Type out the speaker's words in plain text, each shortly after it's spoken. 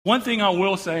One thing I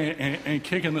will say, and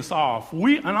kicking this off,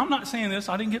 and I'm not saying this,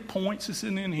 I didn't get points just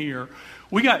sitting in here.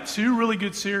 We got two really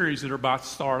good series that are about to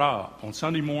start up. On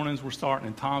Sunday mornings, we're starting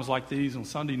in times like these. On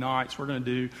Sunday nights, we're going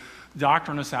to do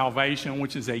Doctrine of Salvation,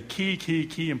 which is a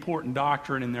key important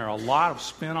doctrine, and there are a lot of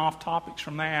spin-off topics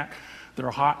from that that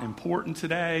are hot and important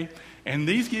today. And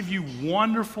these give you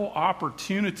wonderful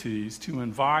opportunities to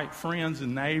invite friends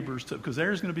and neighbors to, because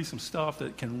there's going to be some stuff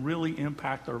that can really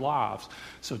impact their lives.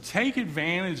 So take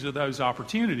advantage of those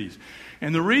opportunities.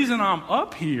 And the reason I'm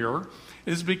up here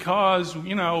is because,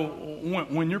 you know,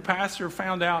 when your pastor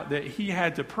found out that he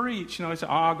had to preach, you know, he said,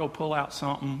 I'll go pull out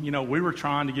something. You know, we were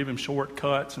trying to give him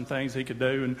shortcuts and things he could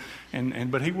do,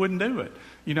 but he wouldn't do it.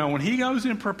 You know, when he goes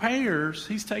and prepares,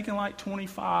 he's taking like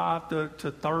 25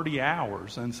 to 30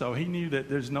 hours. And so he knew that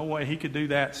there's no way he could do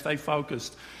that, stay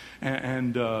focused.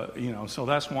 And you know, so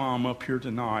that's why I'm up here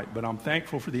tonight. But I'm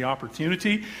thankful for the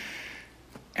opportunity.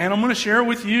 And I'm going to share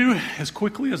with you as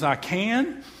quickly as I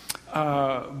can.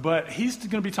 But he's going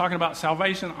to be talking about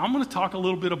salvation. I'm going to talk a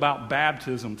little bit about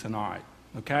baptism tonight,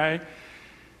 okay?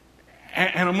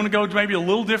 And I'm going to go to maybe a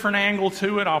little different angle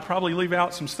to it. I'll probably leave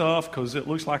out some stuff because it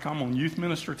looks like I'm on youth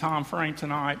minister time frame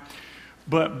tonight.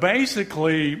 But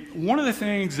basically, one of the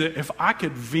things that if I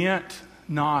could vent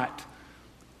not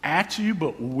at you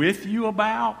but with you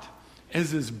about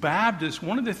is as Baptists,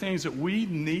 one of the things that we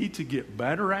need to get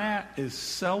better at is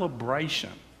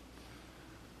celebration.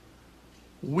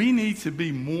 We need to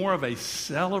be more of a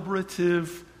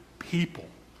celebrative people.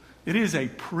 It is a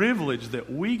privilege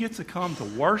that we get to come to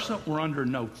worship. We're under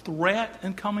no threat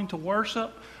in coming to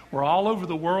worship. We're all over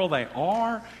the world, they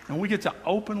are, and we get to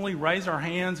openly raise our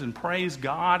hands and praise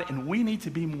God, and we need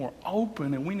to be more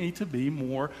open and we need to be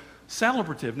more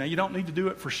celebrative. Now, you don't need to do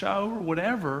it for show or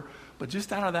whatever, but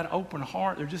just out of that open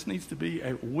heart, there just needs to be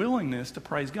a willingness to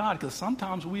praise God, because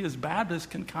sometimes we as Baptists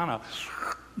can kind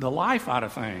of the life out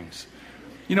of things.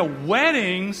 You know,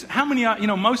 weddings, how many, you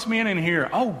know, most men in here,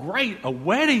 oh, great, a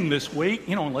wedding this week,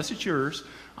 you know, unless it's yours.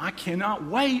 I cannot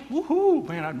wait. Woohoo,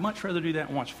 man, I'd much rather do that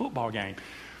and watch a football game.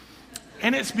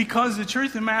 And it's because the truth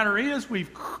of the matter is we've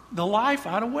the life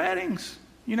out of weddings.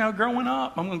 You know, growing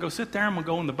up, I'm going to go sit there, I'm going to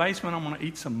go in the basement, I'm going to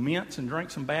eat some mints and drink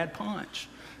some bad punch.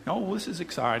 Oh, this is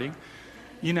exciting.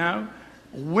 You know,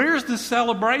 where's the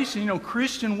celebration? You know,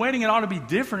 Christian wedding, it ought to be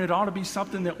different. It ought to be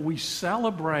something that we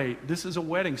celebrate. This is a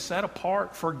wedding set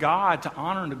apart for God to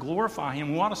honor and to glorify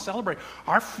Him. We want to celebrate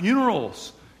our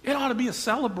funerals. It ought to be a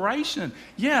celebration.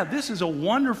 Yeah, this is a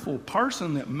wonderful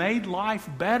person that made life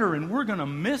better, and we're going to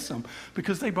miss them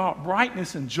because they brought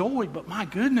brightness and joy. But my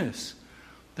goodness,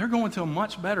 they're going to a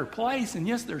much better place. And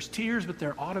yes, there's tears, but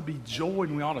there ought to be joy,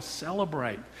 and we ought to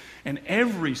celebrate. And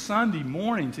every Sunday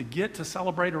morning to get to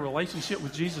celebrate a relationship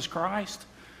with Jesus Christ,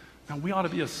 now we ought to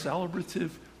be a celebrative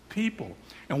people.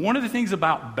 And one of the things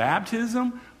about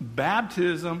baptism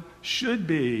should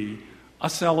be a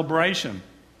celebration.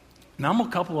 Now, I'm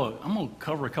going to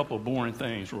cover a couple of boring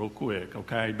things real quick,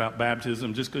 okay, about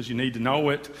baptism, just because you need to know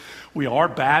it. We are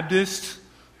Baptists,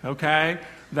 okay?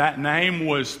 That name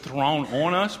was thrown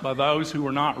on us by those who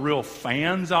are not real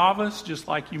fans of us, just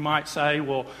like you might say,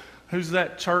 well, who's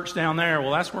that church down there?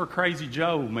 Well, that's where Crazy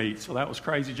Joe meets. Well, that was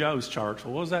Crazy Joe's church.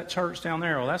 Well, what was that church down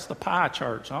there? Well, that's the Pie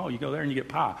Church. Oh, you go there and you get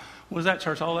pie. What was that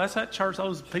church? Oh, that's that church,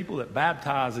 those people that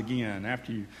baptize again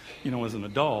after you know, as an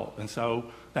adult. And so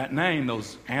that name,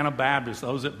 those Anabaptists,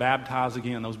 those that baptize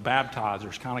again, those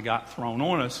baptizers kind of got thrown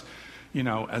on us, you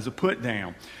know, as a put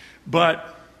down.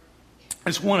 But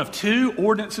it's one of two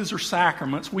ordinances or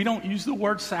sacraments. We don't use the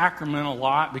word sacrament a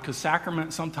lot because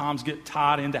sacraments sometimes get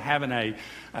tied into having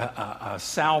a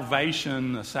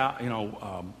salvation,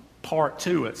 part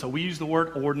to it. So we use the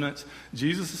word ordinance.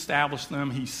 Jesus established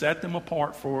them. He set them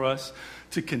apart for us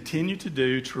to continue to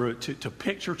do, to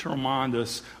picture, to remind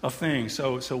us of things.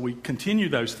 So we continue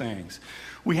those things.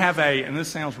 We have and this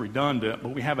sounds redundant, but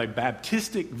we have a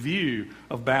Baptistic view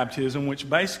of baptism, which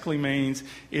basically means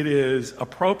it is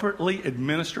appropriately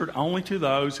administered only to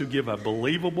those who give a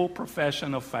believable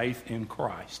profession of faith in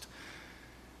Christ.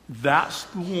 That's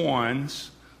the ones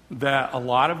that a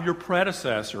lot of your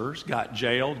predecessors got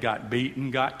jailed, got beaten,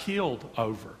 got killed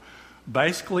over.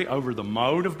 Basically over the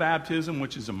mode of baptism,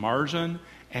 which is immersion,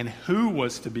 and who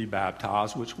was to be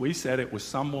baptized, which we said it was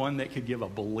someone that could give a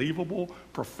believable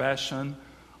profession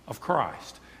of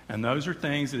Christ. And those are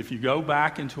things that if you go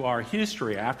back into our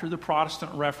history after the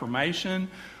Protestant Reformation,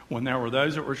 when there were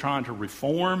those that were trying to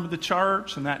reform the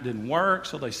church and that didn't work,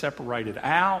 so they separated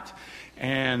out.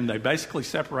 And they basically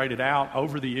separated out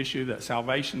over the issue that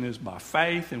salvation is by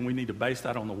faith and we need to base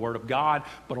that on the Word of God.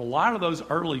 But a lot of those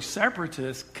early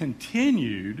separatists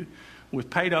continued with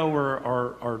pedo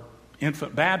or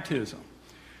infant baptism.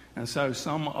 And so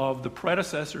some of the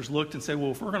predecessors looked and said,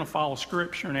 well, if we're going to follow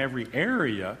Scripture in every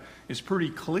area, it's pretty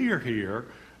clear here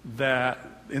that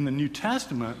in the New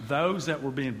Testament, those that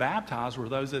were being baptized were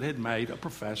those that had made a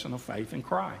profession of faith in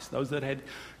Christ, those that had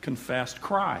confessed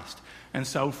Christ. And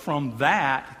so from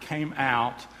that came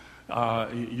out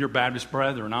your Baptist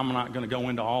brethren. I'm not going to go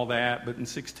into all that, but in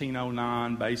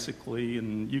 1609, basically,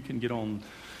 and you can get on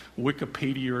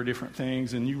Wikipedia or different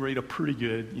things, and you read a pretty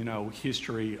good,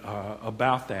 history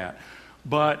about that.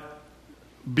 But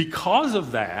because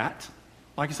of that,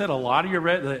 like I said, a lot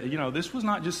of this was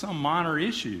not just some minor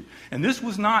issue. And this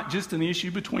was not just an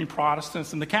issue between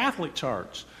Protestants and the Catholic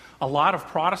Church. A lot of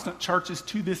Protestant churches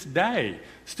to this day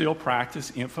still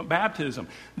practice infant baptism.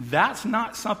 That's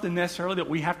not something necessarily that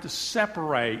we have to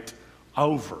separate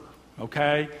over,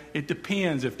 okay? It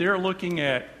depends. If they're looking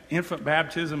at infant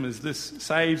baptism as this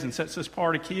saves and sets us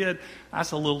apart a kid,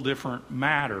 that's a little different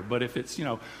matter. But if it's,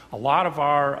 a lot of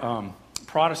our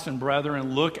Protestant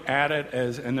brethren look at it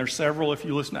as, and there's several if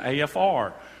you listen to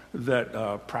AFR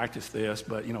that practice this,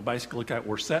 but basically look at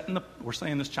we're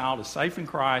saying this child is safe in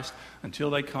Christ until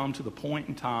they come to the point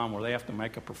in time where they have to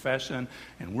make a profession,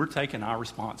 and we're taking our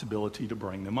responsibility to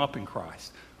bring them up in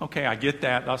Christ. Okay, I get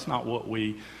that. That's not what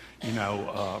we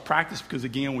practice, because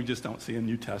again, we just don't see a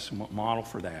New Testament model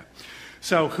for that.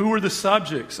 So who are the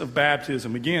subjects of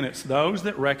baptism? Again, it's those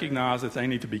that recognize that they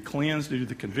need to be cleansed due to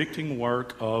the convicting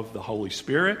work of the Holy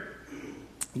Spirit.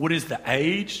 What is the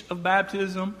age of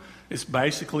baptism? It's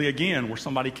basically, again, where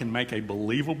somebody can make a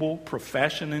believable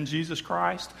profession in Jesus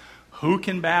Christ. Who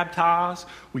can baptize?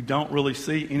 We don't really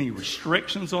see any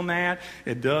restrictions on that.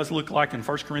 It does look like in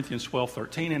 1 Corinthians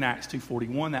 12:13 and Acts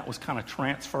 2:41, that was kind of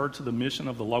transferred to the mission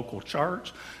of the local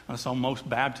church. So most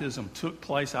baptism took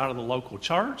place out of the local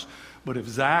church. But if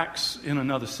Zach's in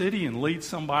another city and leads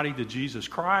somebody to Jesus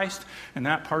Christ, and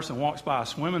that person walks by a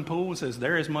swimming pool and says,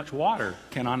 there is much water,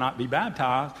 can I not be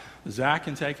baptized? Zach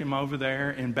can take him over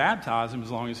there and baptize him as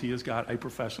long as he has got a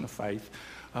profession of faith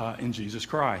in Jesus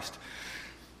Christ.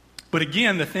 But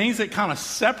again, the things that kind of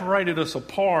separated us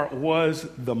apart was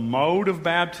the mode of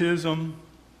baptism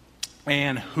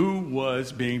and who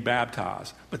was being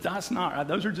baptized. But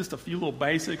those are just a few little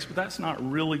basics, but that's not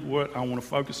really what I want to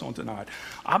focus on tonight.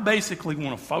 I basically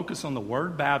want to focus on the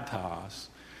word baptize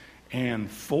and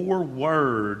 4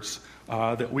 words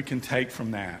that we can take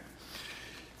from that.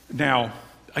 Now,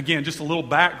 again, just a little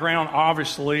background.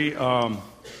 Obviously,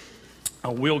 I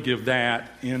will give that.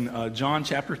 In John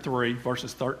chapter 3,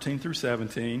 verses 13 through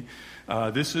 17,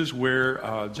 this is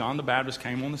where John the Baptist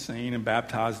came on the scene and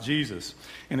baptized Jesus.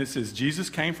 And it says, Jesus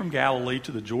came from Galilee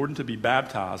to the Jordan to be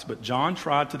baptized, but John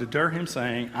tried to deter him,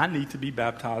 saying, I need to be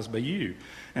baptized by you,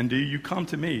 and do you come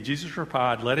to me? Jesus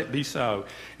replied, let it be so.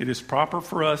 It is proper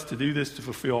for us to do this to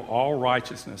fulfill all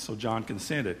righteousness. So John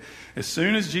consented. As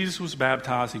soon as Jesus was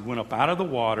baptized, he went up out of the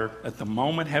water. At the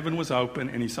moment, heaven was open,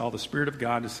 and he saw the Spirit of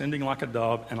God descending like a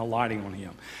dove and alighting on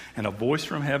him. And a voice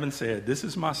from heaven said, this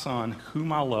is my Son,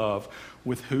 whom I love,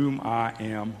 with whom I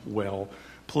am well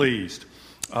pleased.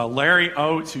 Larry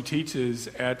Oates, who teaches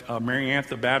at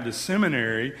Mariantha Baptist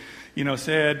Seminary,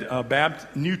 said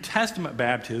New Testament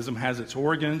baptism has its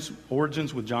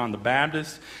origins with John the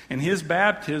Baptist. And his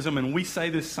baptism, and we say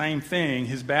this same thing,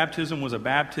 his baptism was a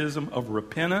baptism of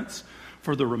repentance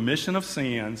for the remission of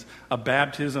sins, a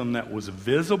baptism that was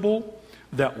visible,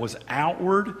 that was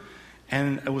outward,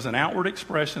 and it was an outward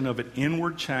expression of an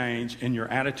inward change in your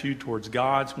attitude towards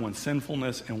God's, one's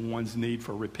sinfulness, and one's need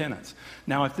for repentance.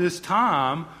 Now, at this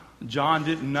time, John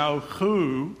didn't know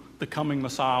who the coming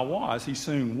Messiah was. He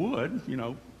soon would,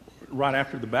 right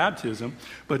after the baptism.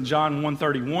 But in John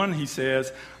 1:31, he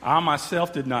says, I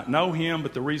myself did not know him,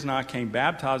 but the reason I came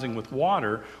baptizing with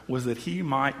water was that he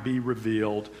might be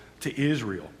revealed to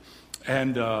Israel.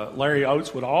 And Larry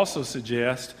Oates would also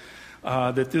suggest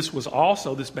that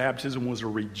this baptism was a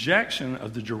rejection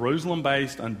of the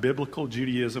Jerusalem-based unbiblical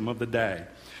Judaism of the day.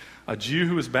 A Jew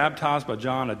who was baptized by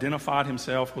John identified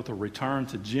himself with a return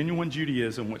to genuine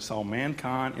Judaism, which saw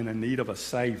mankind in a need of a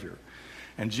Savior.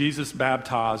 And Jesus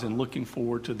baptized in looking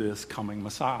forward to this coming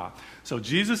Messiah. So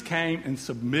Jesus came and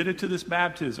submitted to this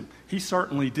baptism. He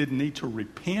certainly didn't need to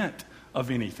repent of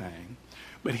anything.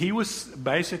 But he was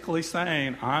basically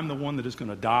saying, I'm the one that is going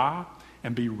to die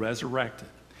and be resurrected.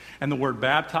 And the word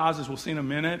baptize, as we'll see in a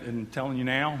minute, and telling you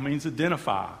now, means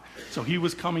identify. So he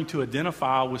was coming to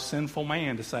identify with sinful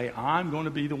man, to say, I'm going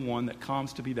to be the one that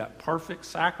comes to be that perfect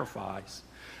sacrifice,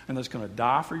 and that's going to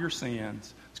die for your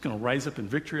sins. It's going to raise up in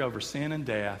victory over sin and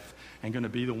death and going to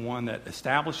be the one that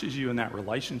establishes you in that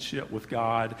relationship with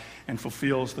God and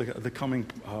fulfills the coming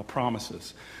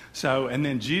promises. So, and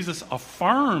then Jesus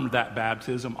affirmed that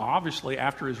baptism, obviously,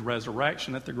 after his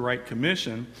resurrection at the Great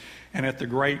Commission. And at the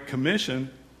Great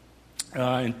Commission,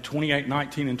 in 28,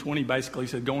 19, and 20, basically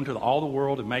said, go into all the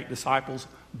world and make disciples,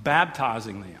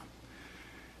 baptizing them.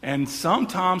 And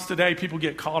sometimes today people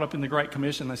get caught up in the Great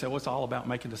Commission. They say, well, it's all about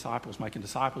making disciples.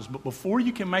 But before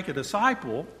you can make a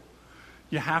disciple,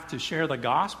 you have to share the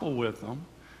gospel with them.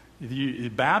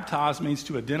 Baptize means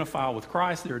to identify with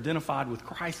Christ. They're identified with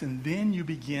Christ, and then you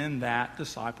begin that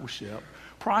discipleship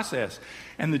process.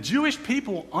 And the Jewish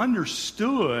people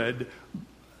understood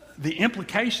the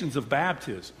implications of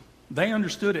baptism. They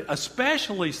understood it,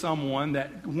 especially someone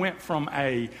that went from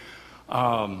a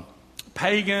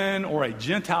pagan or a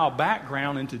Gentile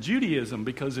background into Judaism,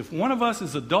 because if one of us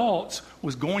as adults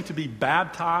was going to be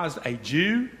baptized a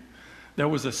Jew, there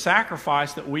was a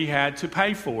sacrifice that we had to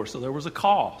pay for. So there was a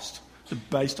cost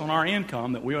based on our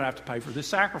income that we would have to pay for this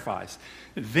sacrifice.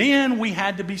 Then we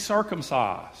had to be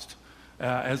circumcised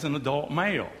as an adult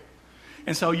male.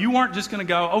 And so you weren't just going to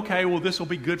go, okay, well, this will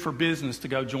be good for business to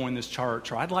go join this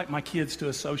church, or I'd like my kids to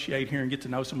associate here and get to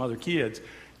know some other kids.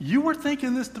 You were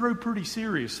thinking this through pretty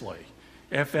seriously.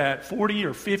 If at 40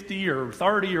 or 50 or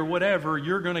 30 or whatever,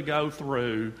 you're going to go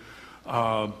through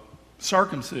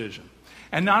circumcision.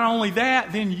 And not only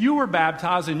that, then you were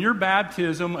baptized, and your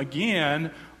baptism,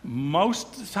 again,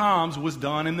 most times was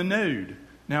done in the nude.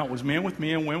 Now, it was men with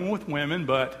men, women with women,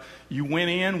 but you went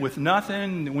in with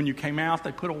nothing. When you came out,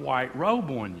 they put a white robe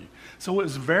on you. So it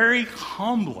was very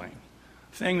humbling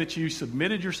thing that you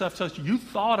submitted yourself to. You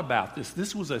thought about this.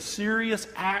 This was a serious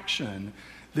action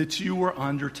that you were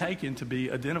undertaken to be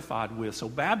identified with. So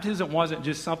baptism wasn't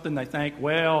just something they think,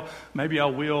 well, maybe I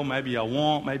will, maybe I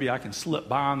won't, maybe I can slip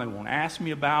by and they won't ask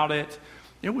me about it.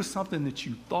 It was something that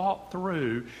you thought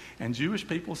through, and Jewish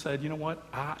people said, you know what,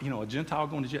 a Gentile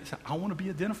going to jail, said, I want to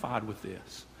be identified with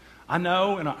this. I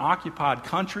know in an occupied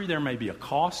country there may be a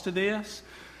cost to this.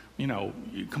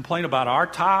 You complain about our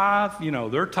tithe.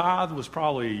 Their tithe was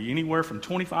probably anywhere from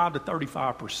 25 to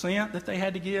 35% that they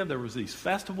had to give. There was these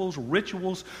festivals,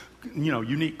 rituals,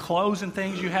 unique clothes and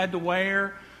things you had to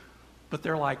wear. But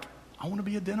they're like, I want to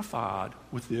be identified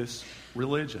with this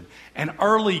religion. And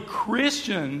early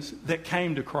Christians that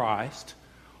came to Christ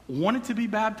wanted to be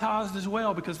baptized as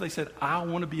well, because they said, I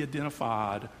want to be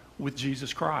identified with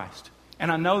Jesus Christ.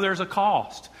 And I know there's a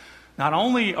cost. Not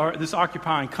only are this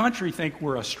occupying country think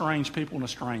we're a strange people in a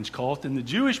strange cult, and the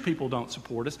Jewish people don't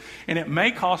support us, and it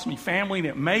may cost me family, and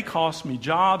it may cost me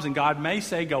jobs, and God may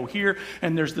say go here,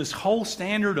 and there's this whole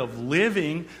standard of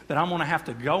living that I'm going to have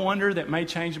to go under that may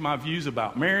change my views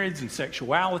about marriage and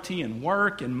sexuality and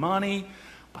work and money,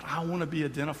 but I want to be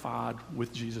identified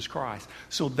with Jesus Christ.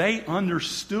 So they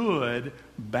understood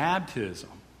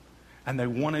baptism, and they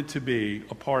wanted to be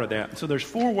a part of that. And so there's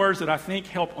 4 words that I think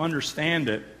help understand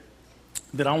it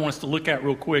that I want us to look at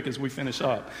real quick as we finish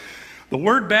up. The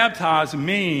word baptize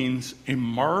means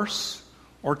immerse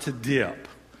or to dip,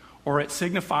 or it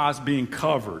signifies being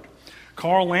covered.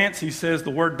 Carl Yancey says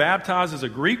the word baptize is a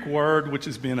Greek word which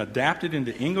has been adapted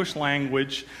into English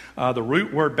language. The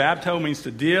root word bapto means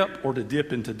to dip or to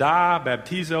dip into dye.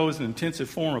 Baptizo is an intensive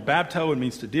form of bapto. It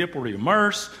means to dip or to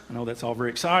immerse. I know that's all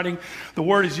very exciting. The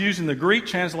word is used in the Greek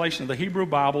translation of the Hebrew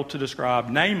Bible to describe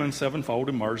Naaman's 7-fold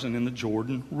immersion in the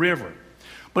Jordan River.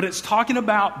 But it's talking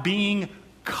about being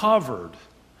covered,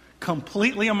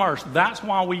 completely immersed. That's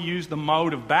why we use the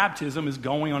mode of baptism is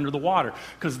going under the water,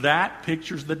 because that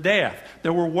pictures the death.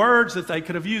 There were words that they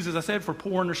could have used, as I said, for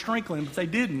pouring or sprinkling, but they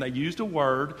didn't. They used a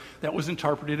word that was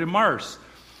interpreted immerse.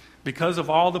 Because of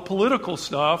all the political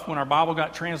stuff, when our Bible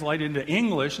got translated into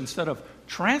English, instead of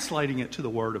translating it to the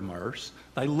word immerse,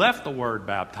 they left the word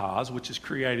baptize, which has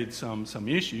created some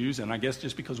issues. And I guess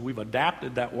just because we've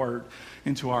adapted that word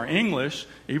into our English,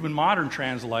 even modern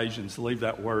translations leave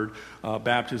that word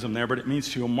baptism there, but it means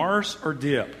to immerse or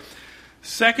dip.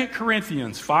 2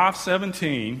 Corinthians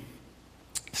 5:17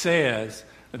 says,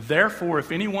 therefore,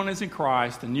 if anyone is in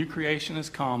Christ, the new creation has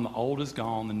come, the old is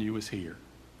gone, the new is here.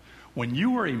 When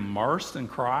you are immersed in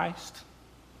Christ,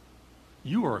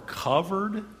 you are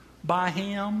covered by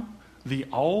Him. The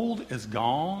old is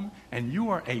gone, and you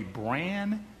are a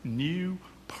brand new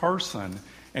person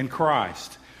in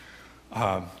Christ.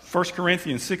 1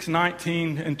 Corinthians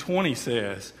 6:19 and 20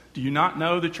 says, do you not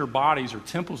know that your bodies are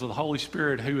temples of the Holy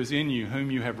Spirit who is in you,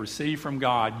 whom you have received from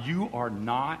God? You are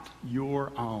not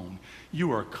your own.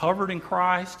 You are covered in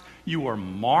Christ. You are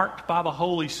marked by the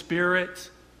Holy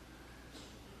Spirit.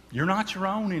 You're not your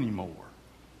own anymore.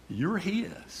 You're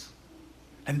His.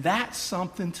 And that's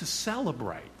something to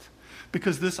celebrate.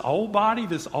 Because this old body,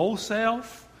 this old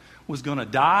self, was going to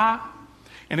die,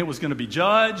 and it was going to be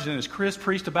judged, and as Chris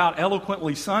preached about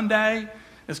eloquently Sunday,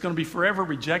 it's going to be forever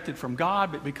rejected from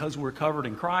God, but because we're covered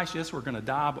in Christ, yes, we're going to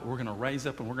die, but we're going to raise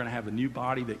up, and we're going to have a new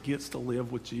body that gets to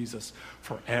live with Jesus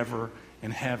forever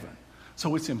in heaven.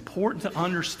 So it's important to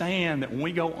understand that when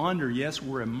we go under, yes,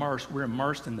 we're immersed. We're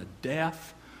immersed in the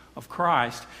death of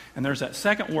Christ. And there's that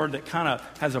second word that kind of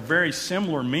has a very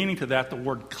similar meaning to that, the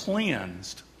word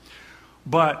cleansed.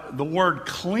 But the word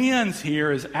cleanse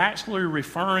here is actually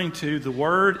referring to, the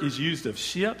word is used of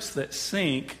ships that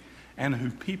sink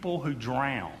and people who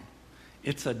drown.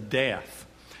 It's a death.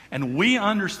 And we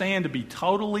understand to be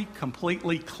totally,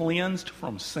 completely cleansed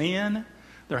from sin,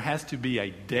 there has to be a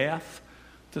death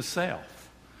to self.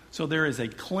 So there is a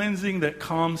cleansing that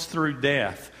comes through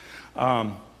death.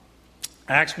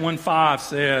 Acts 1:5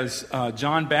 says,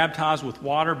 John baptized with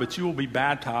water, but you will be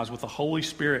baptized with the Holy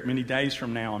Spirit many days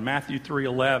from now. And Matthew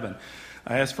 3:11,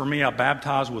 as for me, I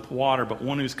baptize with water, but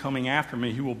one who's coming after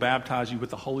me, he will baptize you with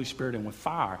the Holy Spirit and with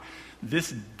fire.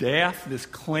 This death, this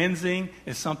cleansing,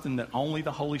 is something that only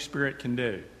the Holy Spirit can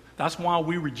do. That's why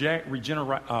we reject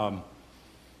regenerational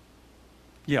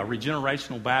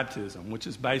baptism, which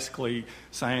is basically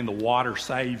saying the water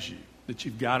saves you, that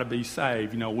you've got to be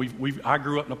saved. You know, I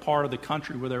grew up in a part of the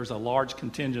country where there was a large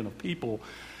contingent of people,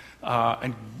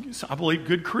 and I believe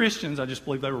good Christians. I just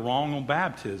believe they were wrong on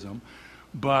baptism.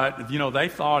 But, you know, they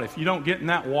thought if you don't get in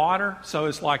that water, so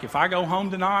it's like if I go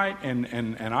home tonight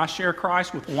and I share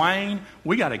Christ with Wayne,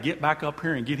 we got to get back up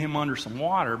here and get him under some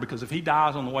water, because if he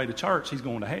dies on the way to church, he's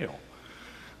going to hell.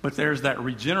 But there's that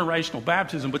regenerational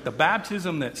baptism. But the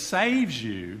baptism that saves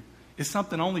you is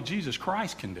something only Jesus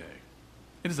Christ can do.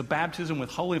 It is a baptism with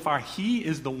holy fire. He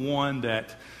is the one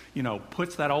that, you know,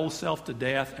 puts that old self to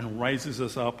death and raises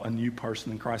us up a new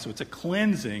person in Christ. So it's a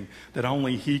cleansing that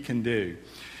only He can do.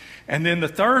 And then the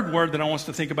third word that I want us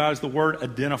to think about is the word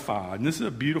identified. And this is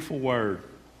a beautiful word.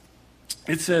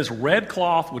 It says red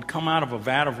cloth would come out of a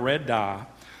vat of red dye.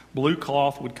 Blue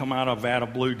cloth would come out of a vat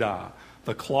of blue dye.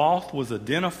 The cloth was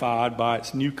identified by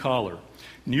its new color.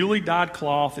 Newly dyed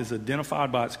cloth is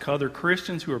identified by its color.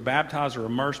 Christians who are baptized or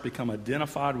immersed become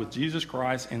identified with Jesus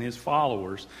Christ and His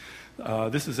followers.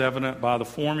 This is evident by the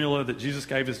formula that Jesus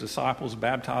gave His disciples,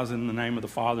 baptized in the name of the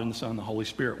Father and the Son and the Holy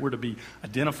Spirit. We're to be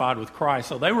identified with Christ.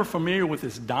 So they were familiar with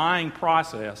this dyeing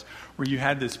process where you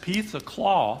had this piece of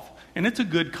cloth, and it's a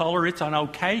good color, it's an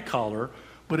okay color,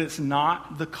 but it's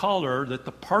not the color that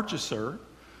the purchaser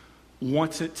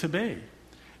wants it to be.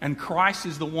 And Christ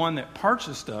is the one that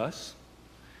purchased us,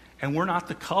 and we're not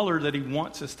the color that He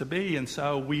wants us to be. And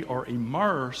so we are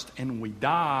immersed and we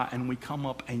die and we come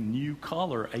up a new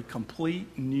color, a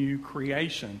complete new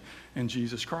creation in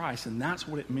Jesus Christ. And that's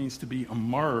what it means to be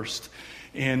immersed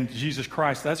in Jesus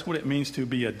Christ. That's what it means to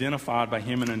be identified by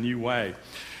Him in a new way.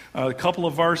 A couple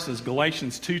of verses.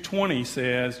 Galatians 2:20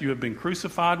 says, you have been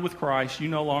crucified with Christ. You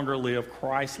no longer live.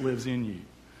 Christ lives in you.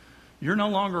 You're no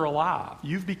longer alive.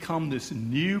 You've become this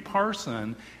new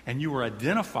person, and you are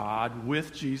identified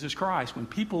with Jesus Christ. When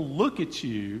people look at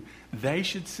you, they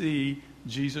should see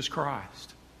Jesus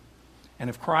Christ. And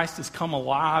if Christ has come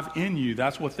alive in you,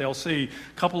 that's what they'll see.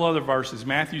 A couple other verses.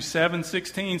 Matthew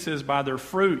 7:16 says, by their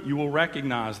fruit you will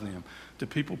recognize them. Do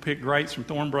people pick grapes from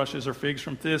thorn bushes or figs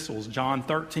from thistles? John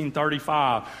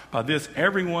 13:35. By this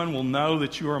everyone will know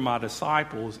that you are my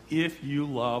disciples if you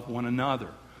love one another.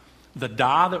 The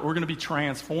dye that we're going to be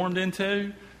transformed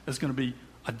into is going to be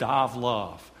a dye of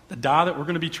love. The dye that we're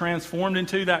going to be transformed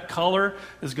into, that color,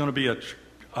 is going to be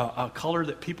a color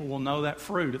that people will know that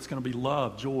fruit. It's going to be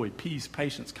love, joy, peace,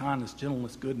 patience, kindness,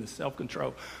 gentleness, goodness,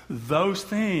 self-control. Those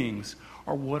things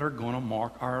are what are going to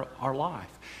mark our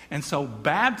life. And so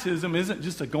baptism isn't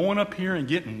just a going up here and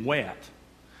getting wet.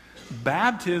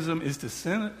 Baptism is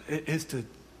to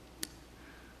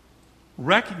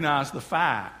recognize the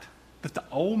fact that the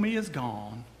old me is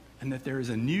gone and that there is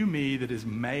a new me that is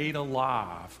made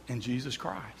alive in Jesus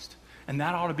Christ. And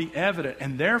that ought to be evident.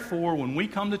 And therefore, when we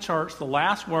come to church, the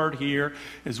last word here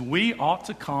is we ought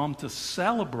to come to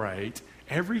celebrate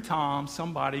every time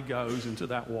somebody goes into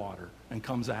that water and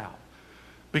comes out.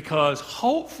 Because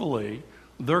hopefully,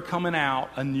 they're coming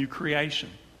out a new creation.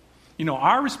 You know,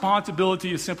 our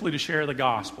responsibility is simply to share the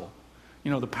gospel. You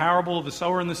know, the parable of the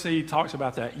sower and the seed talks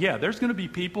about that. Yeah, there's going to be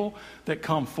people that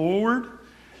come forward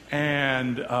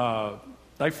and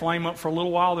they flame up for a little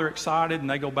while, they're excited, and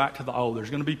they go back to the old. There's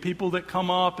going to be people that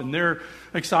come up and they're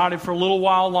excited for a little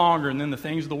while longer, and then the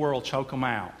things of the world choke them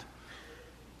out.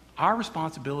 Our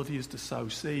responsibility is to sow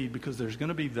seed, because there's going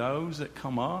to be those that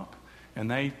come up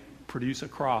and they produce a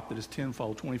crop that is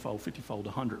 10-fold, 20-fold, 50-fold,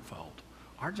 100-fold.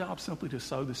 Our job's simply to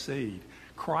sow the seed.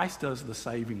 Christ does the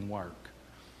saving work.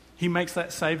 He makes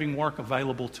that saving work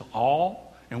available to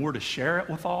all, and we're to share it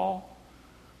with all.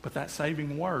 But that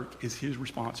saving work is his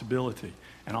responsibility,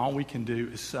 and all we can do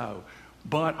is sow.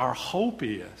 But our hope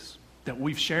is that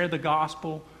we've shared the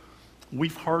gospel,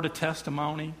 we've heard a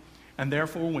testimony, and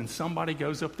therefore when somebody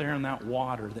goes up there in that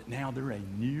water, that now they're a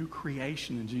new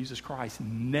creation in Jesus Christ,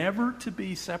 never to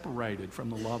be separated from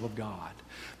the love of God.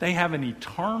 They have an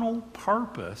eternal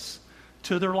purpose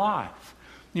to their life.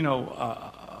 You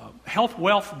know, health,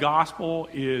 wealth gospel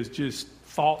is just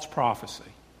false prophecy.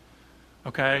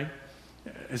 Okay?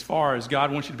 As far as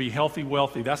God wants you to be healthy,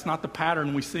 wealthy, that's not the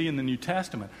pattern we see in the New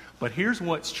Testament. But here's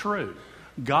what's true.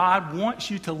 God wants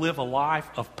you to live a life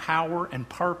of power and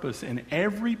purpose. And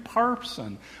every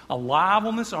person alive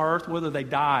on this earth, whether they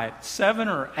die at 7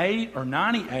 or 8 or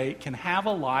 98, can have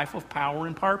a life of power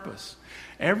and purpose.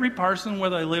 Every person,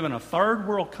 whether they live in a third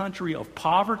world country of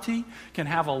poverty, can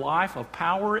have a life of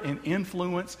power and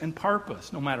influence and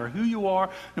purpose. No matter who you are,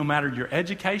 no matter your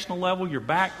educational level, your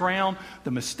background,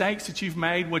 the mistakes that you've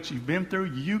made, what you've been through,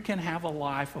 you can have a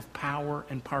life of power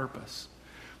and purpose.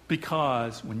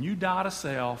 Because when you die to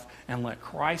self and let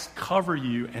Christ cover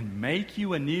you and make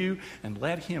you anew and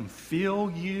let him fill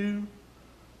you,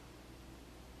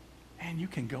 and you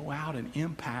can go out and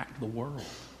impact the world.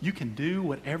 You can do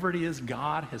whatever it is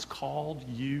God has called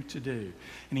you to do.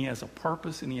 And he has a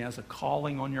purpose and he has a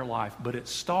calling on your life. But it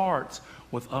starts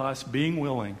with us being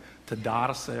willing to die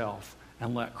to self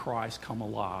and let Christ come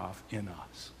alive in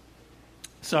us.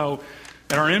 So,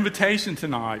 at our invitation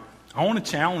tonight, I want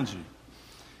to challenge you.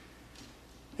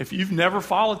 If you've never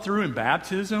followed through in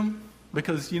baptism,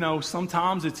 because, you know,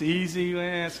 sometimes it's easy,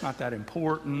 it's not that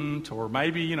important, or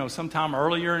maybe, you know, sometime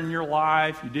earlier in your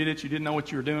life, you did it, you didn't know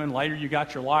what you were doing, later you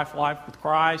got your life with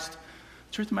Christ.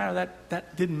 The truth of the matter,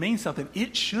 that didn't mean something.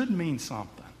 It should mean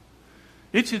something.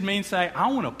 It should mean, say,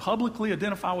 I want to publicly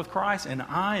identify with Christ, and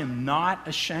I am not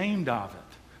ashamed of it.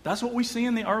 That's what we see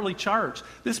in the early church.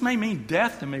 This may mean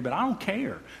death to me, but I don't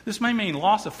care. This may mean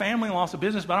loss of family, loss of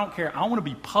business, but I don't care. I want to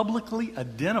be publicly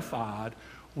identified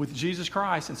with Jesus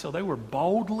Christ. And so they were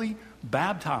boldly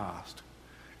baptized.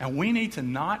 And we need to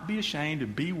not be ashamed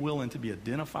and be willing to be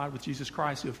identified with Jesus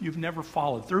Christ. So if you've never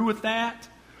followed through with that,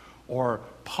 or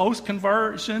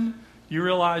post-conversion, you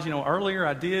realize, you know, earlier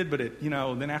I did, but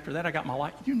then after that I got my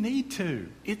life. You need to.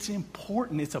 It's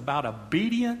important. It's about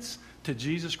obedience to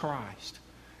Jesus Christ.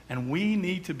 And we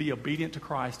need to be obedient to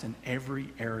Christ in every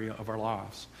area of our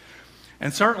lives.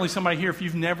 And certainly somebody here, if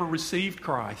you've never received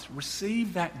Christ,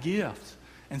 receive that gift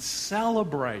and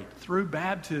celebrate through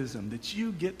baptism that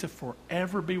you get to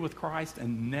forever be with Christ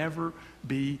and never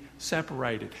be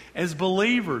separated. As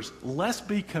believers, let's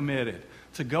be committed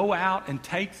to go out and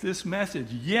take this message.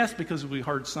 Yes, because we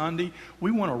heard Sunday,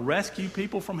 we want to rescue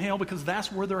people from hell because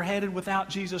that's where they're headed without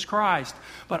Jesus Christ.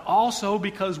 But also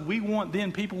because we want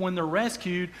then people, when they're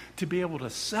rescued, to be able to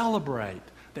celebrate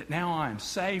that now I am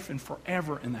safe and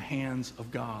forever in the hands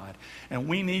of God. And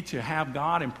we need to have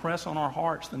God impress on our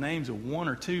hearts the names of one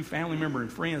or two family members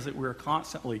and friends that we're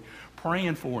constantly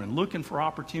praying for and looking for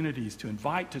opportunities to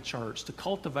invite to church, to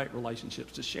cultivate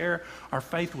relationships, to share our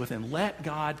faith with, and let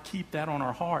God keep that on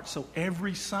our hearts. So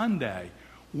every Sunday,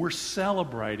 we're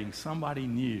celebrating somebody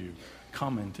new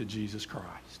coming to Jesus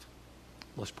Christ.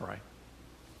 Let's pray.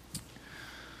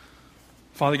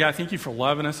 Father God, thank you for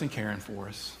loving us and caring for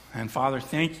us. And Father,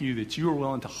 thank you that you are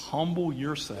willing to humble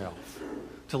yourself,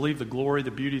 to leave the glory, the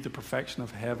beauty, the perfection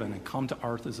of heaven and come to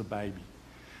earth as a baby.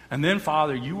 And then,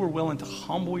 Father, you were willing to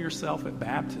humble yourself at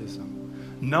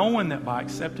baptism, knowing that by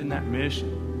accepting that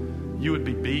mission, you would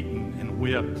be beaten and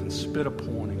whipped and spit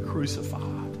upon and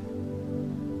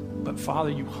crucified. But Father,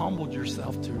 you humbled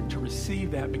yourself to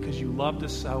receive that because you loved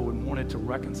us so and wanted to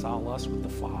reconcile us with the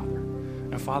Father.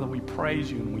 And Father, we praise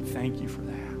you and we thank you for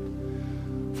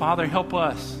that. Father, help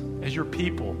us as your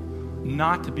people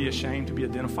not to be ashamed to be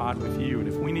identified with you. And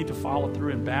if we need to follow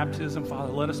through in baptism,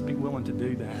 Father, let us be willing to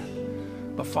do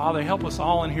that. But Father, help us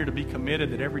all in here to be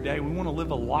committed that every day we want to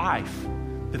live a life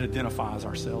that identifies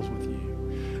ourselves with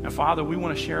you. And Father, we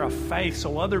want to share a faith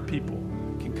so other people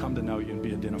can come to know you and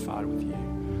be identified with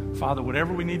you. Father,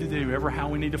 whatever we need to do, ever how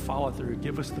we need to follow through,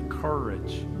 give us the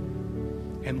courage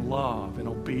and love and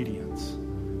obedience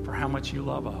for how much you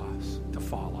love us to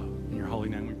follow. In your holy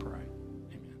name we pray.